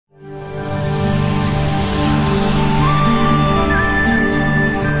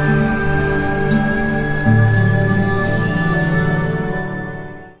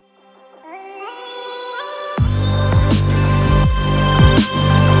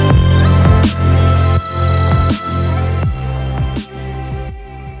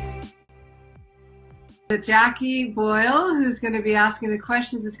Jackie Boyle, who's going to be asking the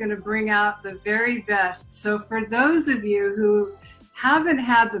questions. It's going to bring out the very best. So for those of you who haven't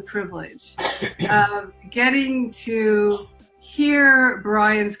had the privilege of getting to hear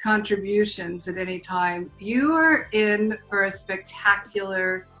Brian's contributions at any time, you are in for a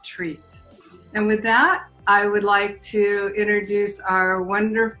spectacular treat. And with that, I would like to introduce our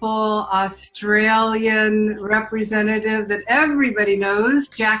wonderful Australian representative that everybody knows,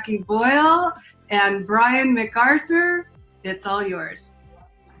 Jackie Boyle and Brian MacArthur. It's all yours.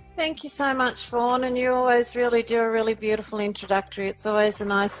 Thank you so much, Fawn, and you always really do a really beautiful introductory. It's always a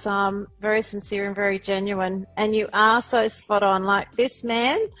nice, very sincere and very genuine, and you are so spot on. Like this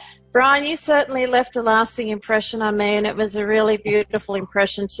man, Brian, you certainly left a lasting impression on me, and it was a really beautiful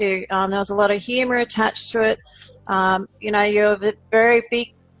impression too. There was a lot of humour attached to it. You know, you're a very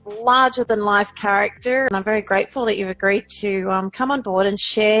big, larger-than-life character, and I'm very grateful that you've agreed to come on board and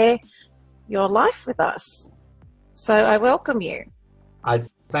share your life with us. So I welcome you. I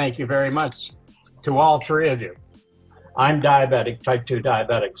thank you very much to all three of you. I'm diabetic, type 2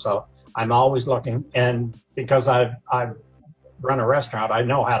 diabetic, so I'm always looking, and because I've run a restaurant, I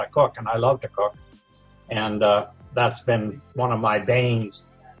know how to cook, and I love to cook, and that's been one of my banes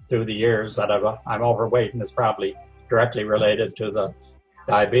through the years, that I'm overweight, and it's probably directly related to the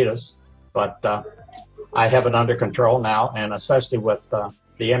diabetes, but I have it under control now, and especially with the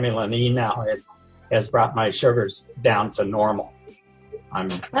Emulin E now, it has brought my sugars down to normal.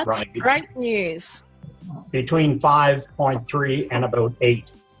 That's great news. Between 5.3 and about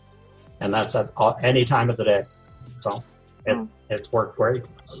 8, and that's at any time of the day. So it's worked great.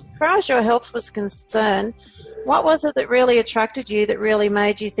 As far as your health was concerned, what was it that really attracted you, that really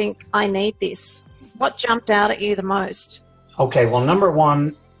made you think, I need this? What jumped out at you the most? Okay, well, number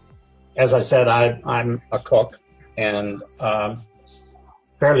one, as I said, I'm a cook, and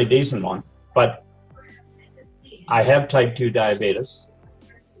fairly decent one, but I have type 2 diabetes.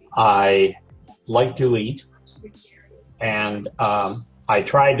 I like to eat, and I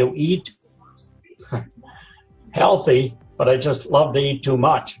try to eat healthy, but I just love to eat too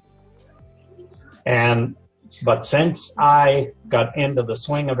much. But since I got into the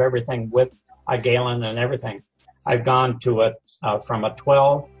swing of everything with iGalen and everything, I've gone to it from a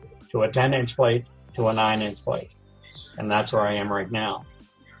 12 to a 10-inch plate to a 9-inch plate, and that's where I am right now.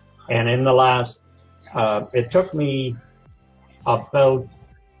 And in the last, it took me about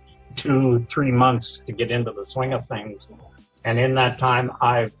 2-3 months to get into the swing of things, and in that time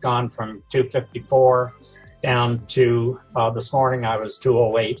I've gone from 254 down to this morning I was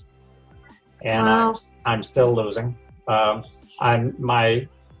 208, and wow. I'm still losing. My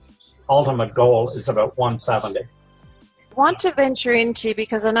ultimate goal is about 170. I want to venture into,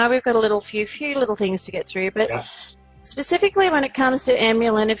 because I know we've got a few little things to get through, but yeah. Specifically when it comes to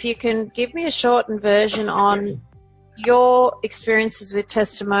Emulin, if you can give me a shortened version on your experiences with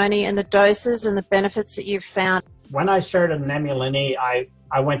Testimonial and the doses and the benefits that you've found. When I started an Emulin E,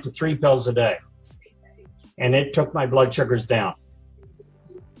 I went to 3 pills a day, and it took my blood sugars down.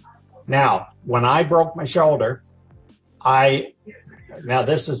 Now, when I broke my shoulder, now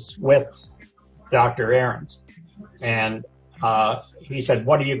this is with Dr. Ahrens, and he said,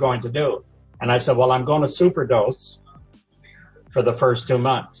 what are you going to do? And I said, well, I'm going to superdose for the first 2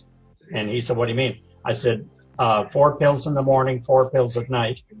 months. And he said, what do you mean? I said, 4 pills in the morning, 4 pills at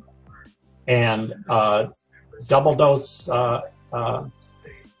night, and double dose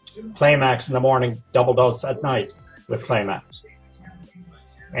Klamax in the morning, double dose at night with Klamax.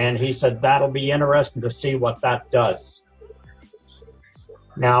 And he said, that'll be interesting to see what that does.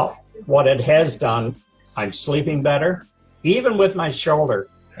 Now, what it has done, I'm sleeping better, even with my shoulder,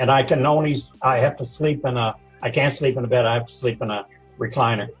 and I have to sleep in I can't sleep in a bed, I have to sleep in a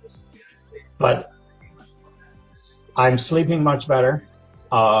recliner. But I'm sleeping much better.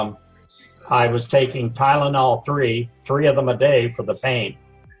 I was taking Tylenol 3 of them a day for the pain.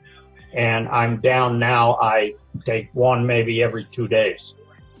 And I'm down now, I take 1 maybe every 2 days.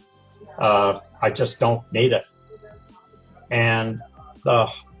 I just don't need it. And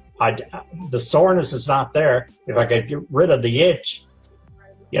the soreness is not there. If I could get rid of the itch,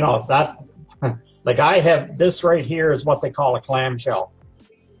 you know, like I have this right here is what they call a clamshell.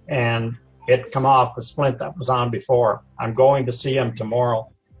 And it come off the splint that was on before. I'm going to see him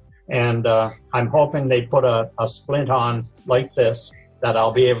tomorrow. And I'm hoping they put a splint on like this that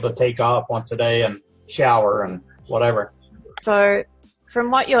I'll be able to take off once a day and shower and whatever. So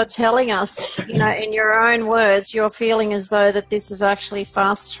from what you're telling us, you know, in your own words, you're feeling as though that this has actually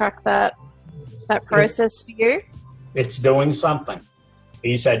fast-tracked that process for you? It's doing something.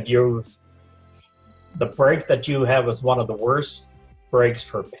 He said, the break that you have is one of the worst breaks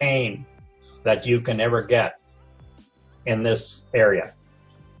for pain that you can ever get in this area.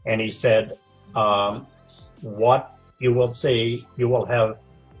 And he said, what you will see, you will have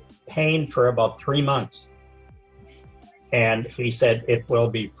pain for about 3 months. And he said it will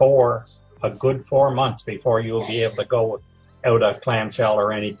be a good 4 months before you will be able to go out a clamshell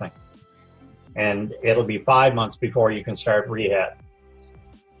or anything. And it'll be 5 months before you can start rehab.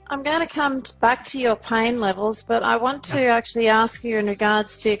 I'm going to come back to your pain levels, but I want to actually ask you in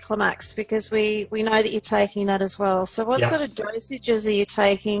regards to Klamax, because we know that you're taking that as well. So what sort of dosages are you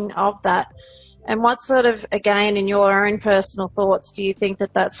taking of that? And what sort of, again, in your own personal thoughts, do you think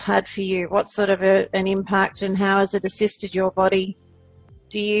that that's had for you? What sort of an impact, and how has it assisted your body,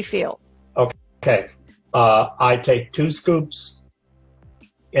 do you feel? Okay. I take 2 scoops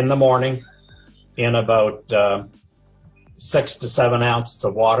in the morning in about 6 to 7 ounces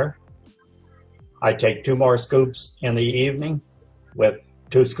of water. I take 2 more scoops in the evening with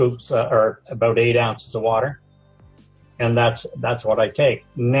 2 scoops or about 8 ounces of water. And that's what I take.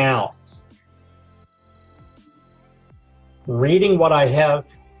 Now, reading what I have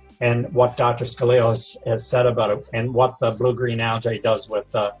and what Dr. Scaleo has said about it, and what the blue-green algae does with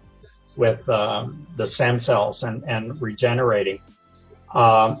the stem cells and regenerating,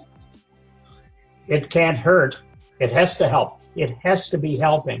 it can't hurt. It has to help. It has to be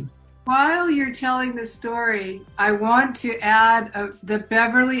helping. While you're telling the story, I want to add that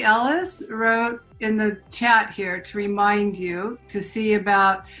Beverly Ellis wrote in the chat here to remind you to see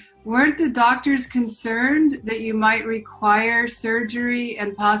about, weren't the doctors concerned that you might require surgery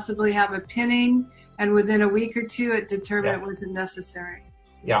and possibly have a pinning, and within a week or 2 it determined it wasn't necessary?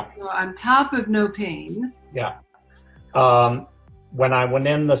 Yeah. So on top of no pain. Yeah. When I went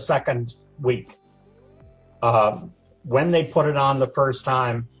in the second week, when they put it on the first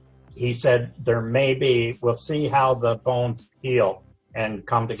time, he said there may be, we'll see how the bones heal and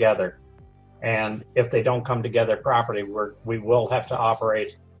come together. And if they don't come together properly, we will have to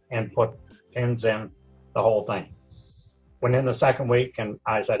operate and put pins in the whole thing. Went in the second week and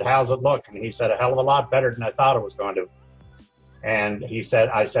I said, how's it look? And he said, a hell of a lot better than I thought it was going to. And I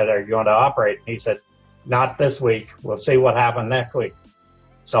said, are you going to operate? And he said, not this week. We'll see what happens next week.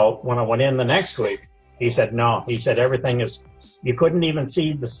 So when I went in the next week, he said, no. He said, everything is, you couldn't even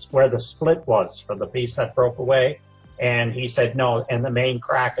see where the split was for the piece that broke away. And he said, no, and the main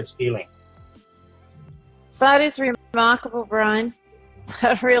crack is healing. That is remarkable, Brian.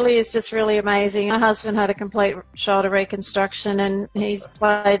 That really is just really amazing. My husband had a complete shoulder reconstruction, and he's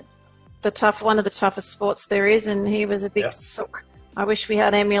played one of the toughest sports there is, and he was a big sook. I wish we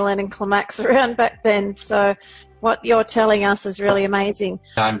had Emulin and Klamax around back then. So what you're telling us is really amazing.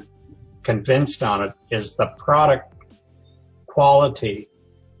 I'm convinced on it is the product quality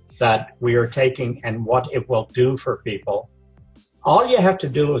that we are taking and what it will do for people. All you have to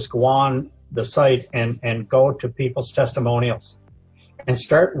do is go on the site and go to people's testimonials and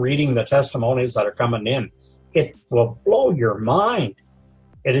start reading the testimonials that are coming in. It will blow your mind.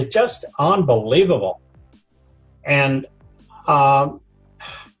 It is just unbelievable. And I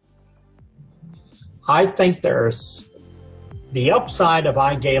think there's the upside of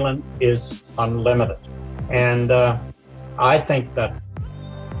iGalen is unlimited. And I think that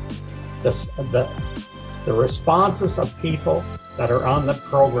the responses of people that are on the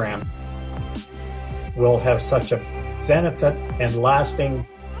program will have such a benefit and lasting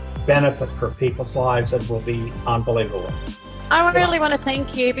benefit for people's lives that will be unbelievable. I really want to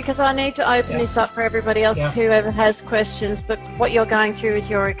thank you, because I need to open this up for everybody else whoever has questions. But what you're going through with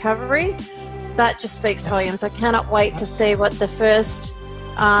your recovery, that just speaks volumes. I cannot wait to see what the first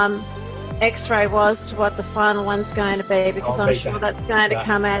x-ray was to what the final one's going to be, because I'm sure that's going to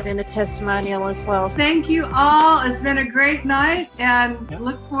come out in a testimonial as well. Thank you all. It's been a great night, and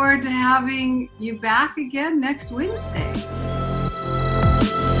look forward to having you back again next Wednesday.